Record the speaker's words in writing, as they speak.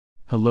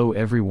Hello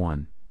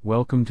everyone,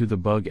 welcome to the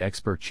Bug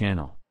Expert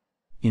channel.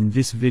 In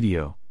this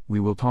video, we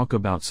will talk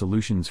about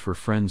solutions for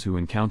friends who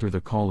encounter the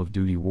Call of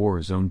Duty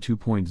Warzone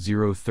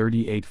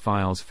 2.038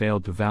 files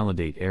failed to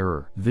validate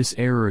error. This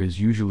error is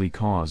usually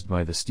caused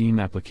by the Steam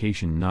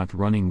application not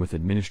running with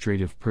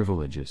administrative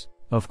privileges.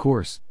 Of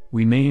course,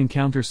 we may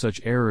encounter such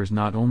errors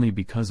not only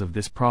because of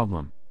this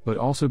problem, but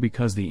also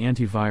because the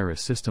antivirus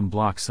system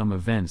blocks some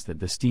events that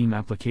the Steam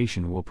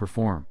application will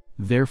perform.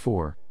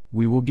 Therefore,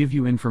 we will give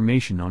you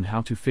information on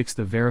how to fix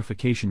the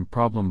verification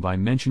problem by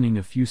mentioning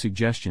a few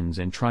suggestions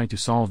and try to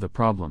solve the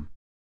problem.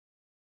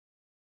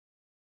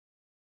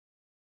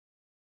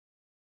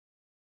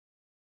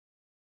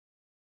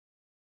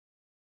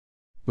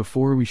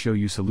 Before we show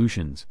you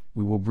solutions,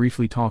 we will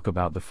briefly talk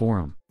about the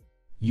forum.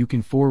 You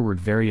can forward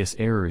various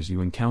errors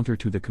you encounter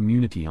to the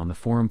community on the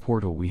forum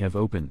portal we have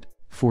opened.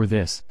 For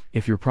this,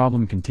 if your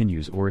problem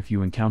continues or if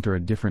you encounter a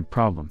different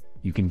problem,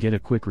 you can get a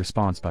quick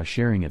response by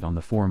sharing it on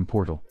the forum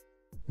portal.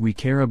 We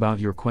care about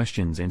your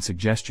questions and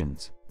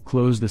suggestions.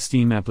 Close the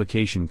Steam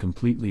application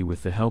completely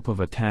with the help of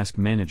a task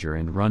manager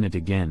and run it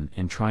again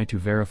and try to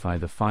verify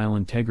the file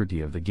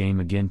integrity of the game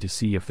again to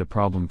see if the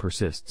problem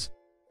persists.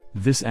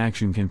 This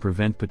action can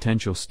prevent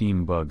potential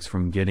Steam bugs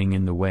from getting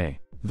in the way.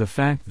 The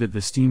fact that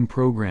the Steam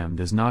program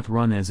does not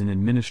run as an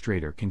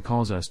administrator can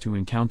cause us to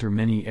encounter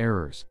many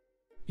errors.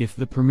 If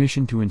the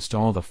permission to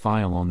install the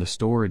file on the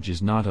storage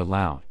is not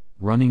allowed,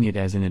 running it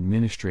as an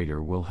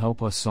administrator will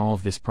help us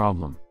solve this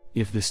problem.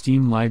 If the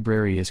Steam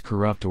library is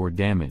corrupt or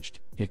damaged,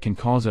 it can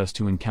cause us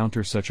to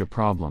encounter such a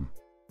problem.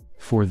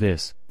 For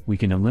this, we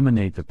can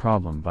eliminate the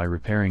problem by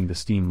repairing the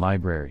Steam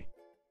library.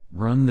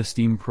 Run the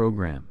Steam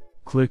program.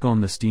 Click on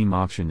the Steam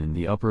option in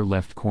the upper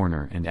left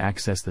corner and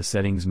access the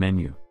Settings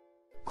menu.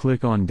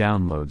 Click on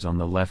Downloads on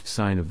the left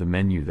side of the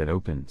menu that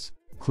opens.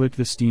 Click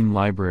the Steam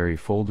Library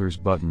Folders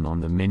button on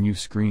the menu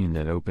screen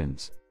that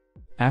opens.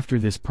 After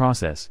this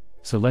process,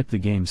 select the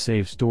game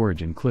save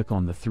storage and click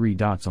on the three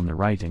dots on the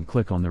right and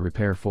click on the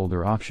Repair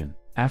folder option.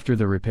 After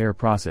the repair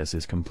process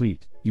is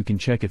complete, you can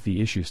check if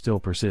the issue still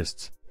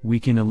persists. We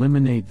can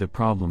eliminate the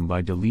problem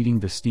by deleting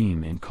the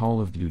Steam and Call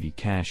of Duty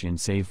cache and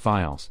save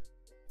files.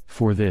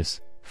 For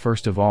this,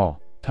 first of all,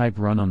 type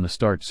Run on the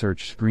Start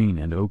search screen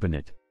and open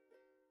it.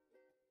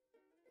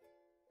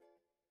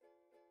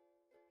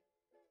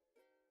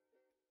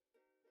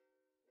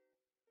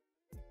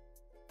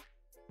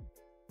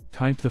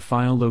 Type the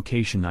file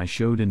location I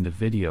showed in the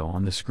video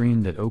on the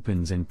screen that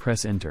opens and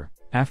press enter.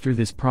 After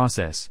this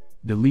process,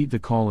 delete the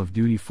Call of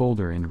Duty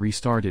folder and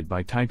restart it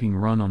by typing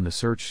Run on the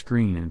search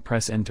screen and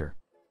press enter.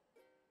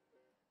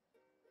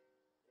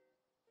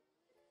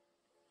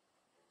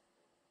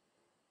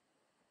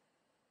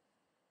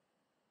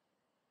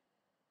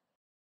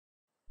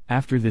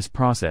 After this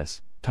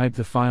process, type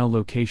the file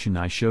location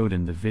I showed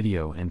in the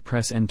video and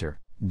press enter.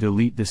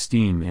 Delete the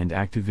Steam and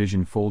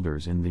Activision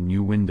folders in the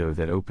new window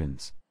that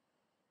opens.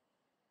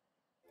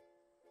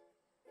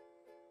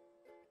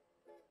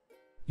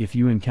 If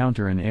you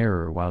encounter an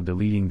error while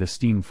deleting the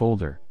Steam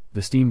folder,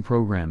 the Steam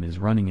program is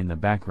running in the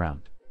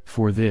background.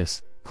 For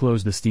this,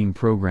 close the Steam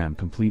program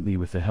completely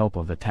with the help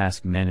of the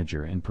task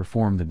manager and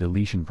perform the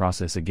deletion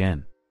process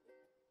again.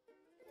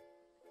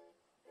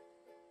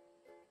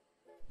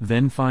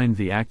 Then find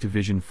the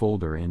Activision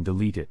folder and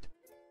delete it.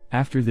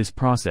 After this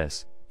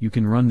process, you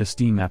can run the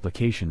Steam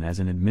application as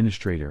an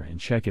administrator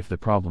and check if the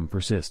problem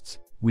persists.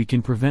 We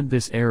can prevent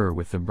this error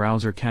with the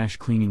browser cache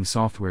cleaning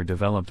software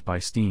developed by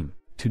Steam.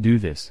 To do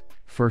this,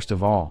 first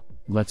of all,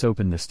 let's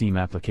open the Steam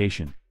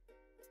application.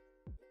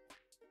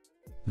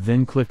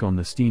 Then click on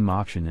the Steam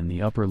option in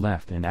the upper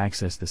left and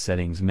access the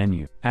Settings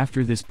menu.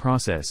 After this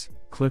process,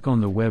 click on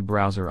the Web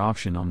Browser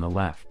option on the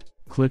left.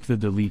 Click the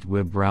Delete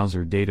Web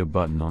Browser Data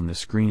button on the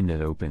screen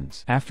that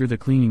opens. After the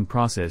cleaning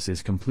process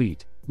is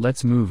complete,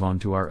 let's move on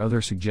to our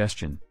other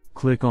suggestion.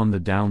 Click on the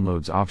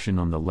Downloads option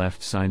on the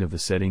left side of the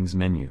Settings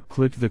menu.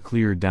 Click the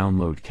Clear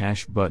Download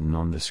Cache button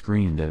on the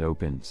screen that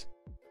opens.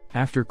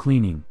 After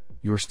cleaning,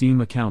 your Steam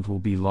account will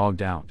be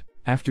logged out.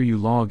 After you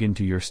log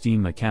into your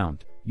Steam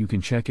account, you can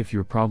check if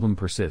your problem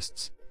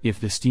persists. If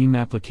the Steam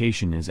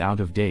application is out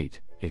of date,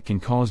 it can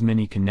cause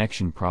many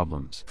connection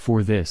problems.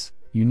 For this,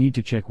 you need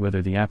to check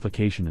whether the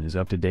application is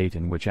up to date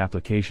and which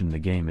application the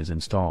game is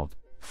installed.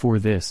 For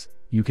this,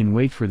 you can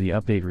wait for the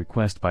update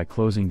request by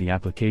closing the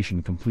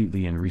application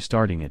completely and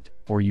restarting it,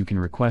 or you can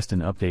request an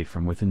update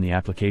from within the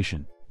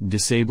application.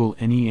 Disable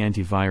any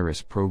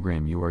antivirus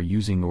program you are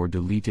using or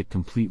delete it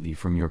completely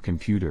from your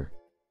computer.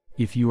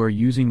 If you are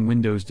using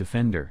Windows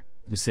Defender,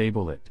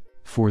 disable it.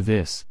 For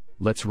this,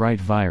 let's write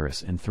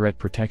Virus and Threat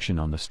Protection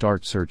on the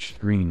Start search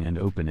screen and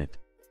open it.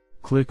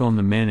 Click on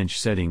the Manage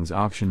Settings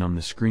option on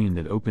the screen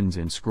that opens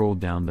and scroll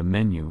down the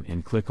menu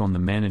and click on the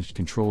Managed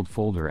Controlled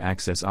Folder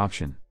Access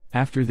option.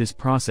 After this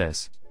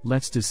process,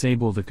 let's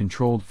disable the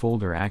Controlled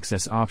Folder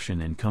Access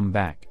option and come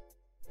back.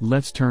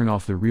 Let's turn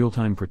off the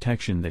real-time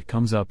protection that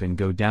comes up and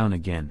go down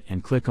again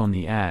and click on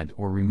the Add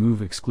or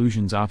Remove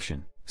Exclusions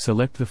option.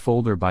 Select the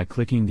folder by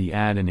clicking the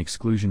Add an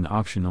Exclusion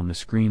option on the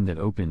screen that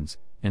opens,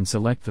 and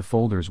select the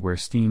folders where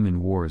Steam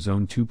and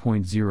Warzone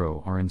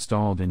 2.0 are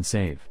installed and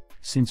save.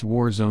 Since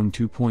Warzone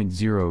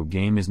 2.0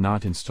 game is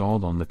not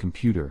installed on the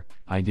computer,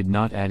 I did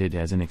not add it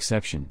as an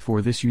exception.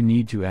 For this you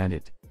need to add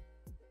it.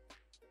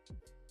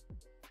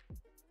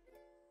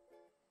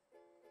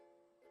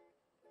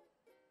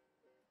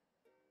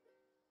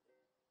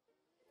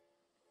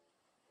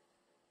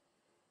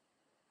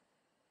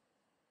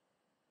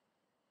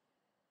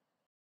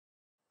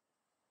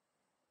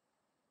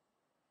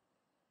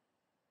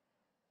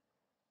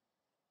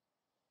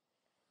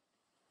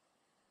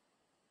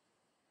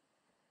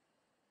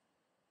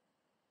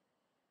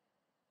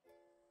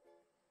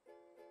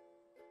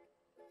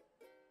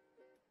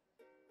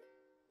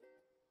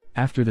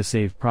 After the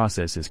save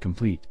process is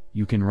complete,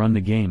 you can run the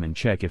game and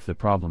check if the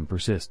problem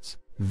persists.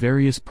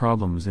 Various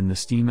problems in the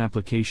Steam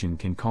application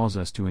can cause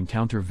us to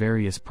encounter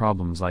various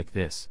problems like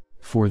this.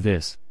 For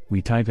this,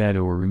 we type add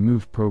or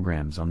remove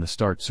programs on the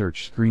start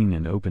search screen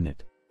and open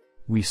it.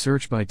 We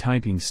search by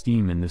typing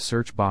Steam in the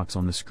search box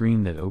on the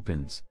screen that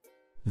opens.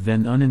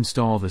 Then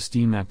uninstall the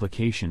Steam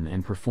application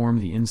and perform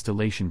the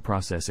installation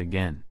process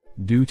again.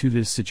 Due to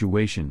this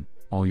situation,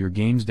 all your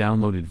games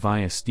downloaded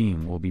via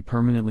Steam will be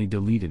permanently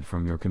deleted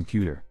from your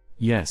computer.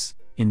 Yes,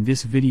 in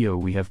this video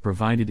we have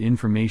provided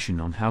information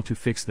on how to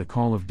fix the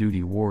Call of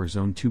Duty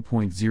Warzone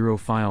 2.0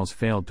 files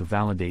failed to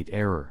validate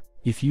error.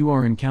 If you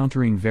are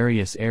encountering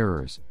various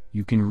errors,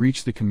 you can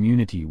reach the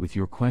community with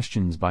your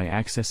questions by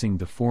accessing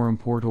the forum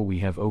portal we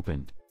have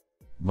opened.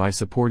 By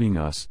supporting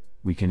us,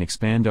 we can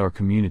expand our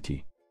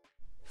community.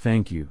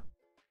 Thank you.